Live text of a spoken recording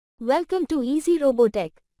Welcome to Easy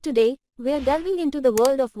Robotech. Today, we are delving into the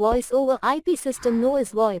world of voice over IP system known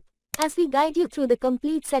as VoIP, as we guide you through the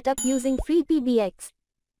complete setup using FreePBX.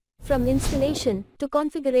 From installation to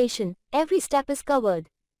configuration, every step is covered.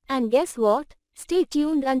 And guess what? Stay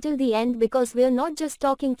tuned until the end because we're not just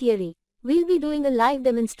talking theory. We'll be doing a live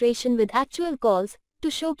demonstration with actual calls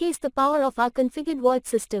to showcase the power of our configured VoIP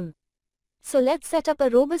system. So let's set up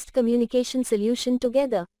a robust communication solution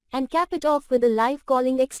together and cap it off with a live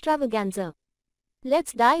calling extravaganza.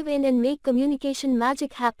 Let's dive in and make communication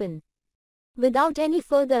magic happen. Without any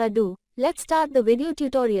further ado, let's start the video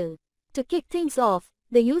tutorial. To kick things off,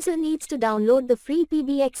 the user needs to download the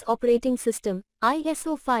FreePBX operating system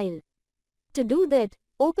ISO file. To do that,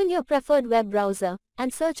 open your preferred web browser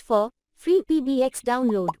and search for FreePBX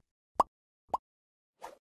download.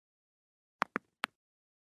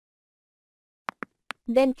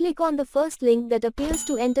 Then click on the first link that appears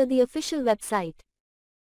to enter the official website.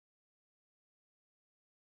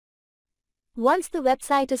 Once the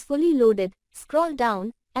website is fully loaded, scroll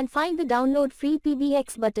down and find the Download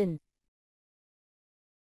FreePBX button.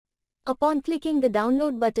 Upon clicking the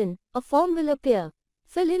download button, a form will appear.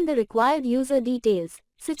 Fill in the required user details,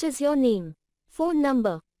 such as your name, phone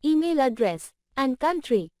number, email address, and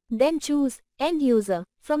country. Then choose End User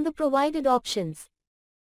from the provided options.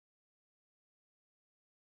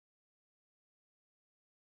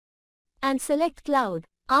 And select Cloud.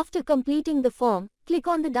 After completing the form, click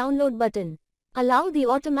on the download button. Allow the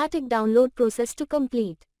automatic download process to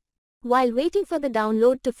complete. While waiting for the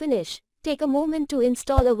download to finish, take a moment to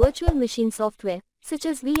install a virtual machine software, such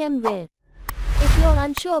as VMware. If you're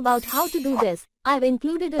unsure about how to do this, I've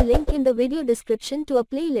included a link in the video description to a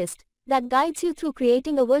playlist that guides you through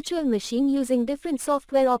creating a virtual machine using different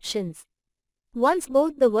software options. Once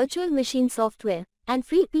both the virtual machine software and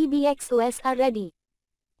FreePBX OS are ready,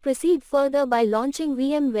 proceed further by launching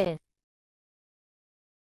VMware.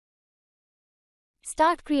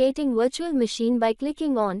 Start creating virtual machine by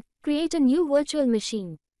clicking on Create a new virtual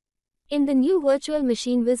machine. In the new virtual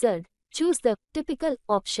machine wizard, choose the typical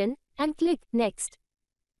option and click Next.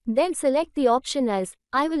 Then select the option as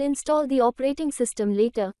I will install the operating system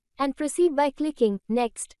later and proceed by clicking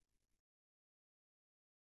Next.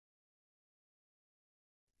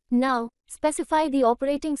 Now, specify the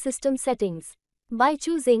operating system settings by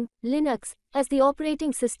choosing Linux as the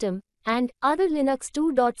operating system and other Linux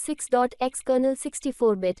 2.6.x kernel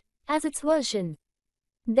 64-bit as its version.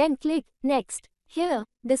 Then click Next. Here,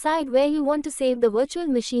 decide where you want to save the virtual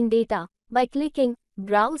machine data by clicking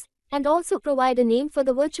Browse and also provide a name for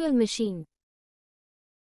the virtual machine.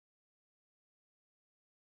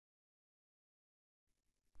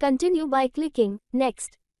 Continue by clicking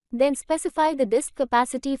Next. Then specify the disk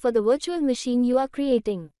capacity for the virtual machine you are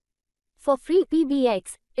creating. For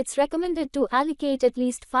FreePBX, it's recommended to allocate at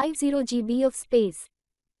least 50 GB of space.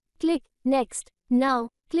 Click Next.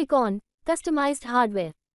 Now, click on Customized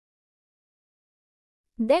Hardware.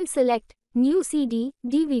 Then select New CD,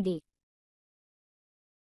 DVD.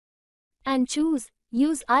 And choose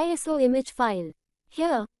Use ISO image file.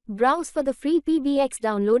 Here, browse for the FreePBX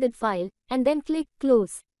downloaded file and then click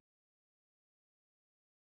Close.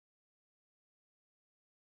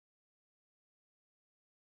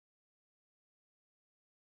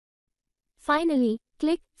 Finally,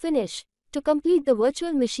 click Finish to complete the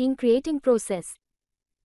virtual machine creating process.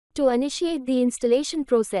 To initiate the installation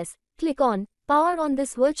process, click on Power on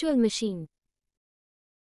this virtual machine.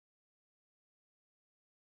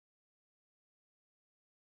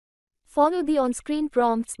 Follow the on-screen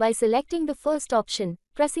prompts by selecting the first option,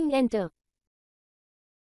 pressing Enter,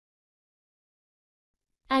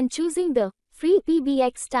 and choosing the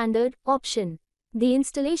FreePBX Standard option. The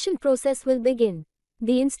installation process will begin.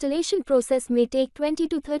 The installation process may take 20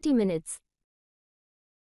 to 30 minutes.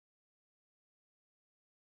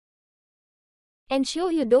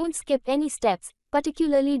 Ensure you don't skip any steps,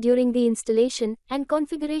 particularly during the installation and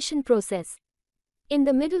configuration process. In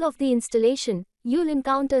the middle of the installation, you'll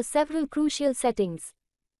encounter several crucial settings.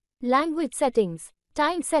 Language settings,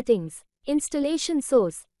 time settings, installation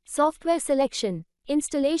source, software selection,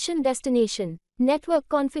 installation destination, network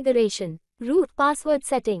configuration, root password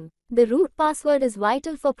setting. The root password is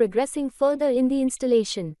vital for progressing further in the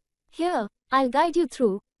installation. Here, I'll guide you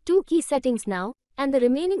through 2 key settings now, and the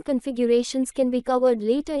remaining configurations can be covered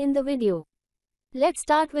later in the video. Let's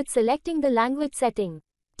start with selecting the language setting.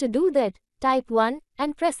 To do that, type 1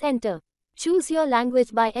 and press Enter. Choose your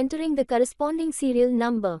language by entering the corresponding serial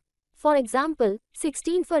number. For example,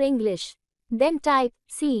 16 for English. Then type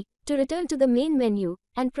C to return to the main menu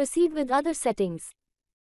and proceed with other settings.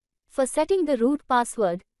 For setting the root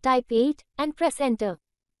password, type 8 and press Enter.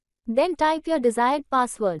 Then type your desired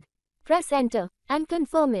password. Press enter and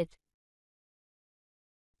confirm it.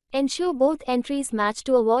 Ensure both entries match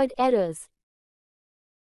to avoid errors.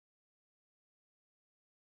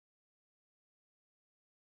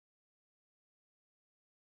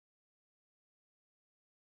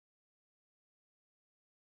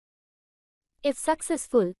 If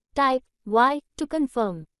successful, type Y to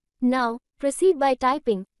confirm. Now, proceed by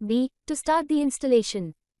typing B to start the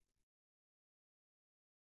installation.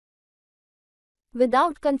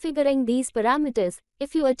 Without configuring these parameters,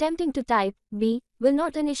 if you are attempting to type B, will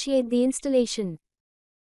not initiate the installation.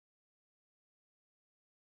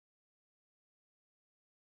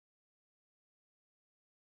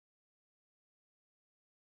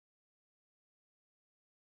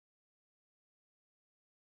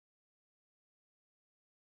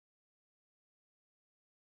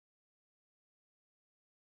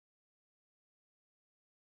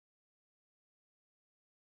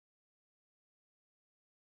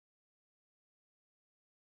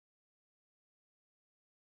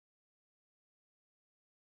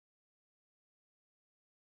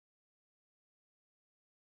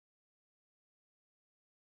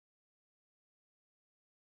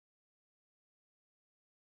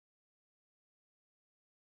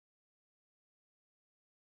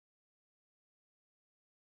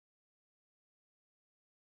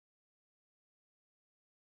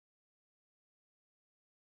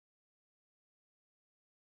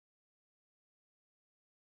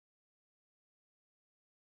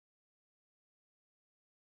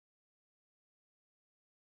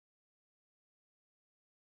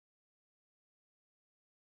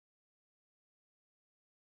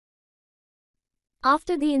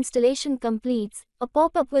 After the installation completes, a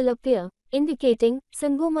pop-up will appear, indicating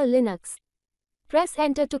Sangoma Linux. Press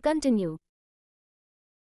enter to continue.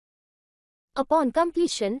 Upon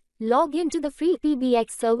completion, log into the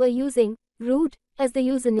FreePBX server using root as the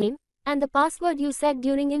username and the password you set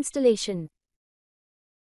during installation.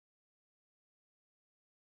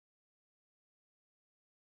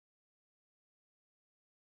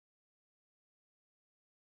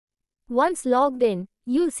 Once logged in,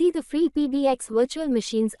 you'll see the FreePBX virtual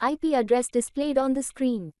machine's IP address displayed on the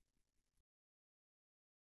screen.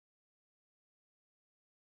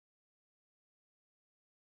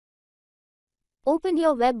 Open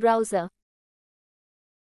your web browser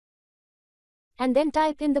and then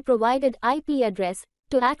type in the provided IP address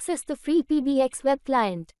to access the FreePBX web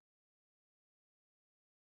client.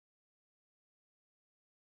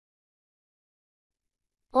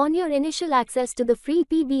 On your initial access to the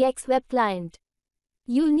FreePBX web client,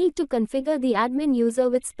 you'll need to configure the admin user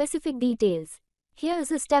with specific details.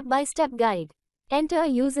 Here's a step-by-step guide. Enter a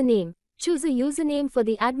username. Choose a username for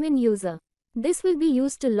the admin user. This will be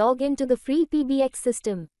used to log into the FreePBX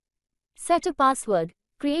system. Set a password.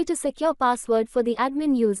 Create a secure password for the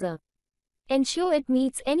admin user. Ensure it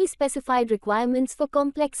meets any specified requirements for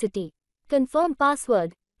complexity. Confirm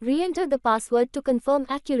password. Re-enter the password to confirm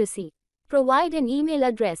accuracy. Provide an email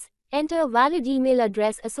address. Enter a valid email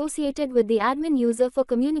address associated with the admin user for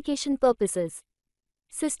communication purposes.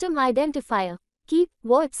 System identifier. Keep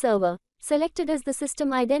VoIP server selected as the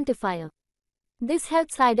system identifier. This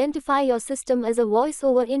helps identify your system as a voice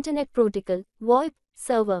over Internet Protocol (VoIP)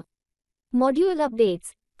 server. Module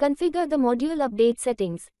updates. Configure the module update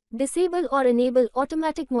settings. Disable or enable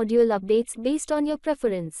automatic module updates based on your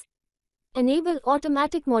preference. Enable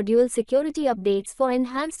automatic module security updates for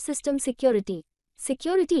enhanced system security.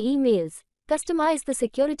 Security emails. Customize the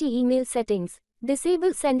security email settings.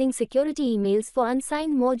 Disable sending security emails for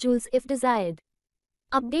unsigned modules if desired.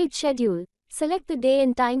 Update schedule. Select the day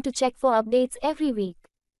and time to check for updates every week.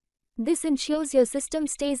 This ensures your system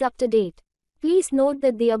stays up to date. Please note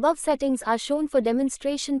that the above settings are shown for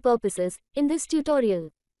demonstration purposes in this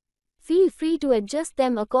tutorial. Feel free to adjust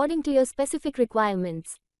them according to your specific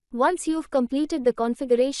requirements. Once you've completed the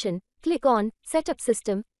configuration, click on Setup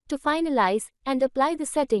System to finalize and apply the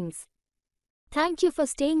settings. Thank you for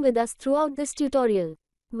staying with us throughout this tutorial,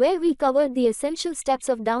 where we covered the essential steps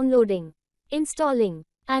of downloading, installing,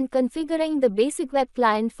 and configuring the basic web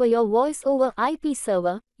client for your voice over IP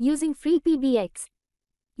server using FreePBX.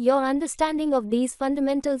 Your understanding of these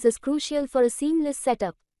fundamentals is crucial for a seamless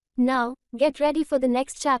setup. Now, get ready for the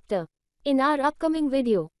next chapter. In our upcoming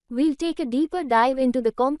video, we'll take a deeper dive into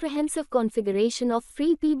the comprehensive configuration of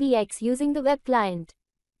FreePBX using the web client.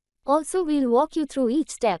 Also, we'll walk you through each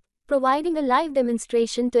step, providing a live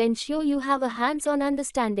demonstration to ensure you have a hands-on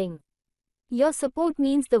understanding. Your support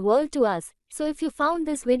means the world to us, so if you found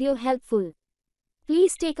this video helpful,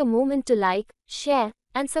 please take a moment to like, share,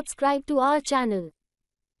 and subscribe to our channel.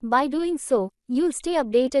 By doing so, you'll stay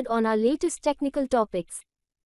updated on our latest technical topics.